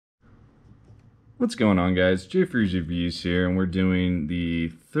What's going on, guys? Jeffrey's Reviews here, and we're doing the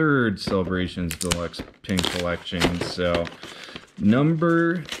third Celebrations Deluxe pin collection. So,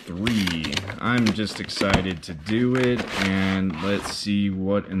 number 3. I'm just excited to do it, and let's see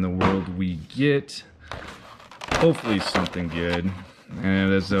what in the world we get. Hopefully something good.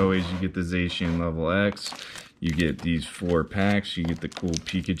 And as always, you get the Zacian level X. You get these 4 packs. You get the cool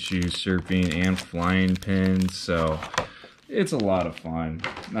Pikachu surfing and flying pins. So, it's a lot of fun.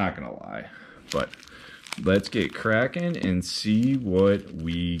 Not gonna lie. But let's get cracking and see what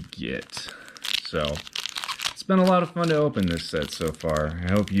we get. So, it's been a lot of fun to open this set so far.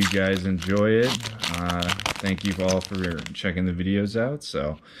 I hope you guys enjoy it. Thank you all for checking the videos out.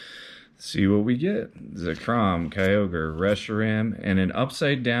 So, let's see what we get. Zacian, Kyogre, Reshiram, and an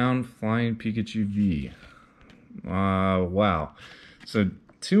upside down flying Pikachu V. Wow. So,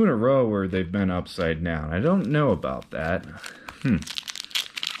 2 in a row where they've been upside down. I don't know about that.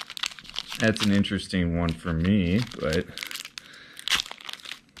 That's an interesting one for me, but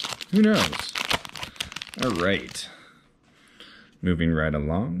who knows? Alright. Moving right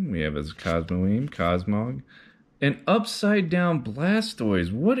along, we have a Cosmoem, Cosmog, and upside down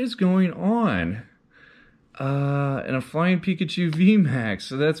Blastoise. What is going on? And a flying Pikachu VMAX.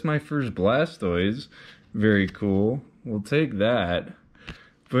 So that's my first Blastoise. Very cool. We'll take that.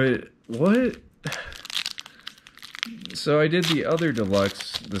 But what? So I did the other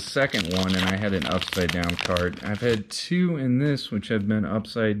deluxe, the second one, and I had an upside down card. I've had 2 in this which have been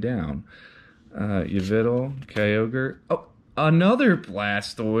upside down. Yveltal, Kyogre. Oh, another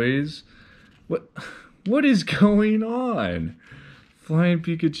Blastoise. What is going on? Flying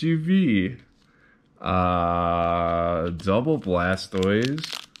Pikachu V. Double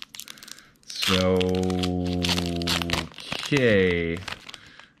Blastoise. So, okay.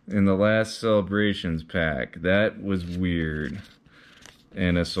 In the last Celebrations pack. That was weird.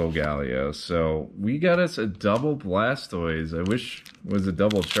 And a Solgaleo. So, we got us a double Blastoise. I wish it was a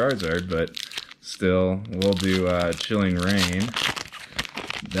double Charizard, but still, we'll do Chilling Reign.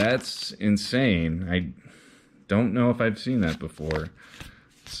 That's insane. I don't know if I've seen that before.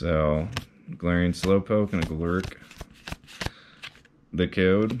 So, Glaring Slowpoke and a Glurk. The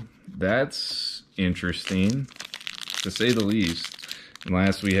code. That's interesting, to say the least. And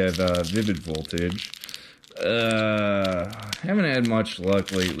last we have Vivid Voltage. Haven't had much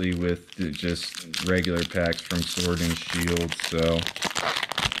luck lately with just regular packs from Sword and Shield, so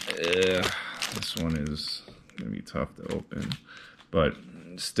this one is going to be tough to open. But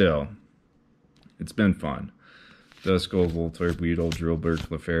still, it's been fun. Duskull, Voltorb, Weedle, Drillbur,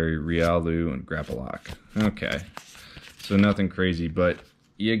 Clefairy, Riolu, and Grapplock. Okay, so nothing crazy, but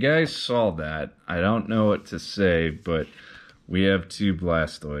you guys saw that. I don't know what to say, but we have 2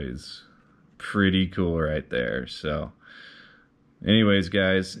 Blastoise. Pretty cool right there. So, anyways,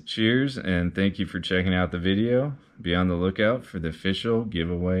 guys, cheers, and thank you for checking out the video. Be on the lookout for the official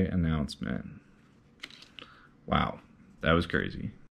giveaway announcement. Wow, that was crazy.